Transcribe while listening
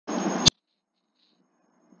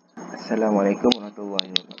Assalamualaikum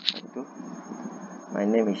warahmatullahi wabarakatuh. My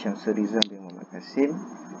name is Syamsurizam bin Muhammad Kasim.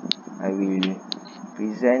 I will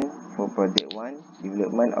present for project 1,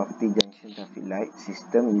 development of T-junction traffic light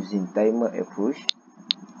system using timer approach.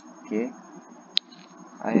 Okay,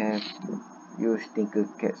 I have used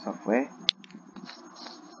TinkerCAD software.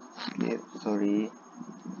 Okay, sorry.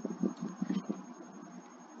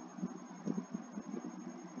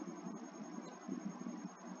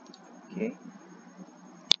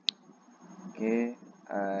 Okay,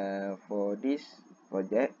 for this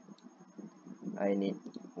project, I need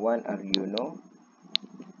one Arduino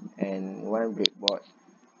and one breadboard,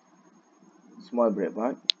 small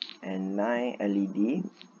breadboard, and 9 LED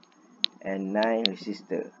and 9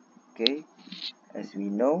 resistor. Okay, as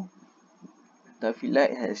we know, traffic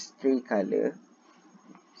light has 3 color,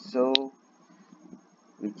 so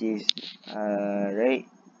which is red,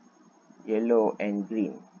 yellow and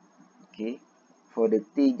green. Okay, for the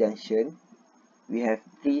T junction, we have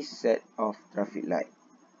 3 set of traffic light.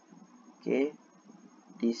 Okay,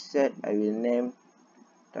 this set I will name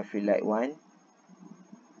traffic light 1.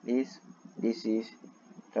 This is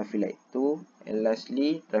traffic light 2, and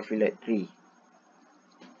lastly traffic light 3.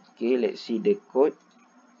 Okay, let's see the code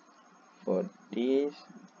for this.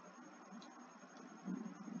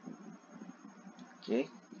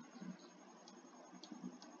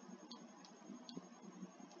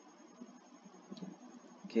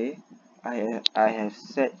 Okay, I have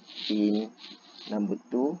set in number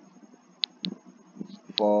 2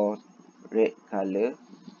 for red color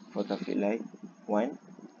for traffic light 1,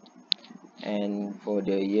 and for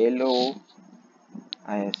the yellow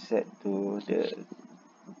I have set to the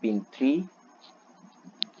pin 3,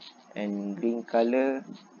 and green color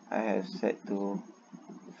I have set to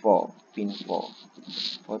 4, pin 4.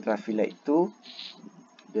 For traffic light 2,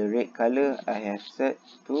 the red color I have set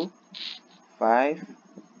to 5,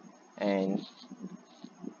 and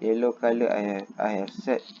yellow color I have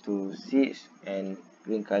set to 6, and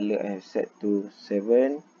green color I have set to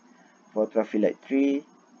 7. For traffic light 3,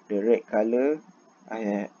 the red color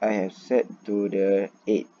I have set to the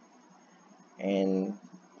 8, and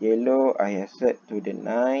yellow I have set to the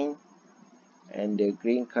 9, and the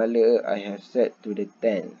green color I have set to the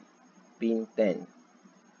 10, pin 10.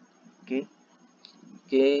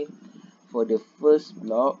 Okay, for the first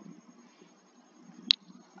block,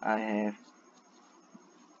 I have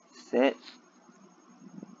set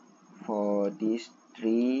for these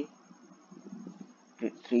three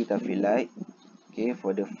traffic light. Okay,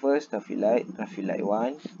 for the first traffic light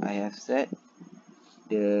 1, I have set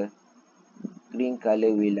the green color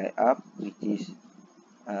will light up, which is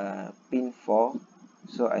pin 4.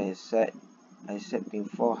 So I set pin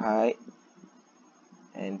 4 high,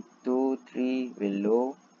 and 2, 3 will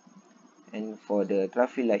low. And for the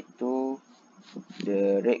traffic light 2,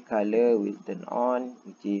 the red color will turn on,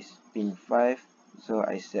 which is pin 5. So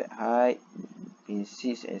I set high. Pin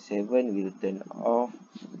 6 and 7 will turn off,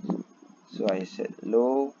 so I set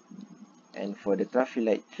low. And for the traffic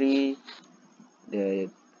light 3, the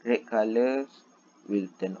red color will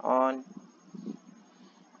turn on,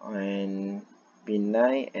 and pin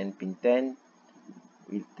 9 and pin 10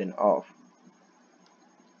 will turn off.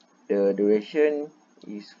 The duration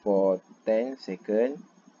is for 10 seconds.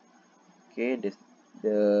 Okay, the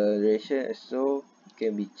duration also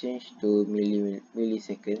can be changed to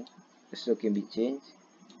millisecond. Also can be changed.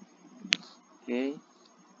 Okay,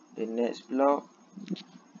 the next block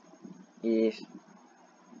is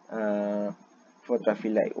for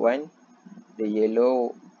traffic light 1. The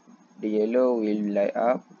yellow will light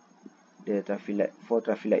up. The traffic light for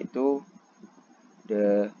traffic light 2,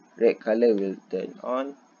 the red color will turn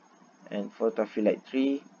on, and for traffic light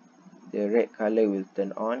 3, the red color will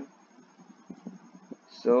turn on.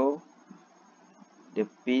 So the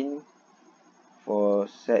pin for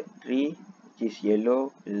set 3, which is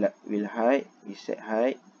yellow, will set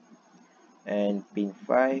high, and pin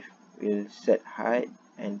 5 will set high,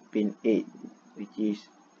 and pin 8, which is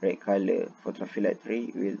red color for traffic light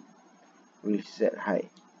 3, will set high.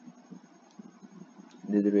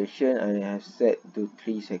 The duration I have set to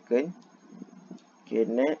 3 seconds. Okay,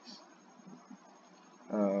 next.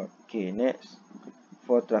 Next,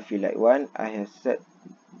 for traffic light 1, I have set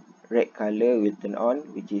red color will turn on,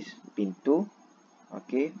 which is pin 2.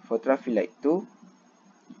 Okay, for traffic light 2,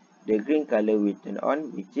 the green color will turn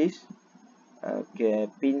on, which is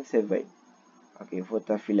pin 7. Okay, for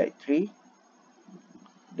traffic light 3,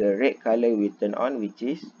 the red color will turn on, which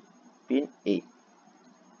is pin 8.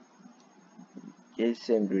 Okay,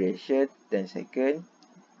 same duration, 10 seconds.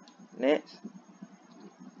 Next,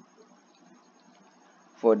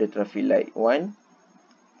 for the traffic light 1,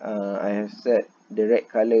 I have set the red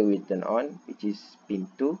color will turn on, which is pin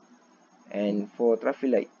 2, and for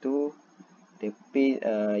traffic light 2, the pin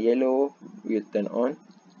yellow will turn on,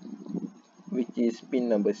 which is pin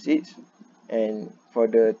number 6, and for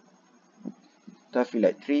the traffic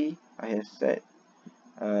light 3, I have set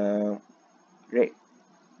red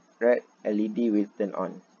LED will turn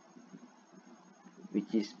on,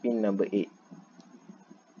 which is pin number 8.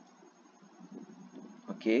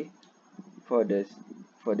 Okay, for the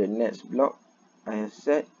next block, I have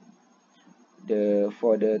set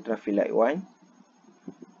for the traffic light 1,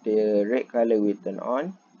 the red color will turn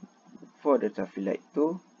on. For the traffic light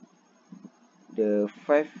 2, the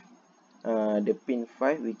pin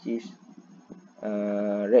 5, which is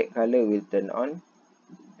red color, will turn on,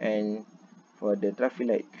 and for the traffic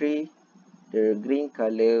light 3, the green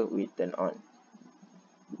color will turn on.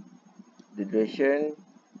 The duration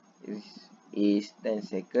is 10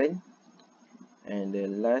 seconds, and the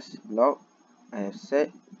last block, I have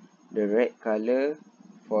set the red color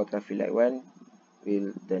for traffic light 1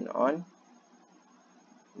 will turn on,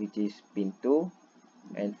 which is pin 2,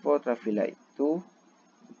 and for traffic light 2,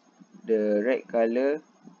 the red color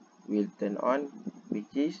will turn on,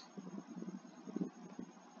 which is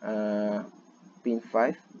pin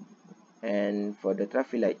 5, and for the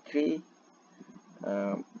traffic light 3,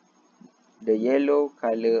 the yellow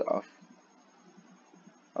color of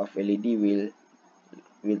LED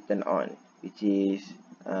will turn on, which is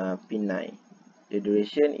pin 9. The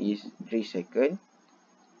duration is 3 seconds,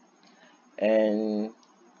 and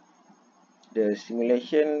the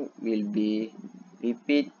simulation will be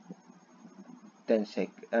repeat 10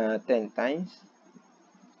 times.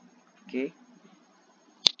 Okay,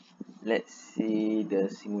 let's see the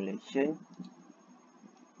simulation.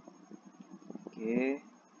 Okay,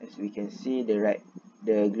 as we can see, the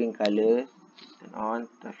green color turn on,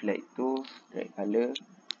 traffic light 2 red color,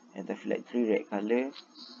 and traffic light 3 red color.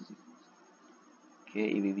 Okay,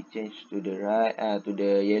 it will be changed to the to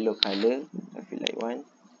the yellow color, traffic light 1.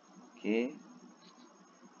 Okay,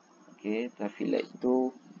 traffic light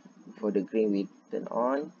 2, for the green will turn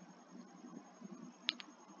on,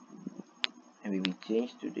 and will be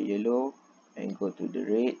changed to the yellow and go to the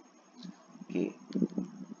red. Okay,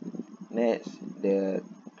 next, the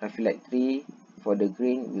traffic light 3, for the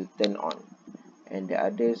green will turn on, and the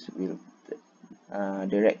others will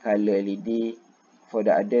the red color LED. For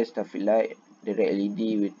the others traffic light, the red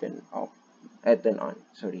LED will turn on,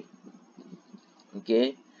 sorry.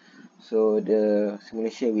 Okay, so the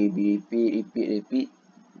simulation will be repeat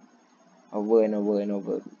over and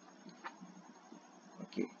over.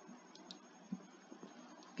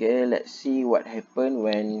 Okay, let's see what happened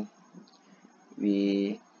when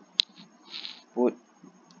we put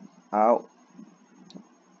out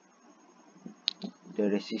the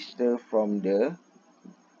resistor from the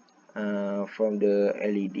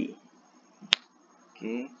LED.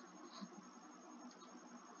 Okay,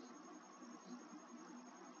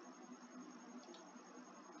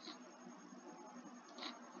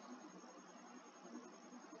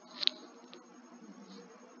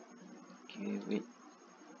 wait.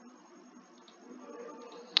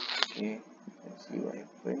 Okay, let's see what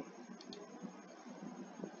happened.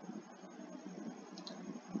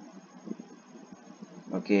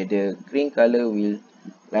 Okay, the green color will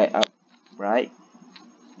light up bright.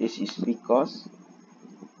 This is because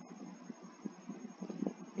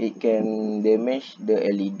it can damage the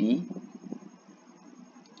LED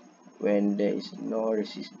when there is no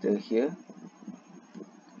resistor here.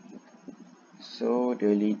 So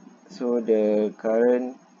the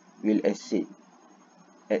current will exceed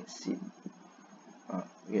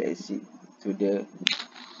to the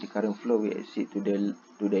current flow will exceed to the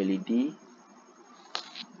LED.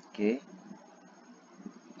 Okay,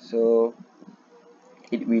 so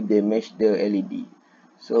it will damage the LED.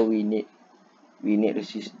 So we need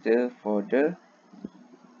resistor for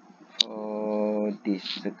this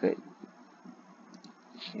circuit.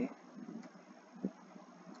 Okay.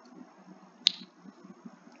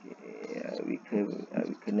 We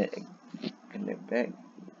connect back.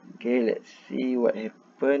 Okay, let's see what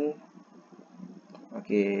happened.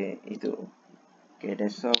 Okay, itu. Okay,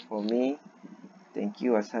 that's all for me. Thank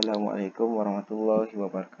you. Assalamualaikum warahmatullahi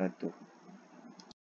wabarakatuh.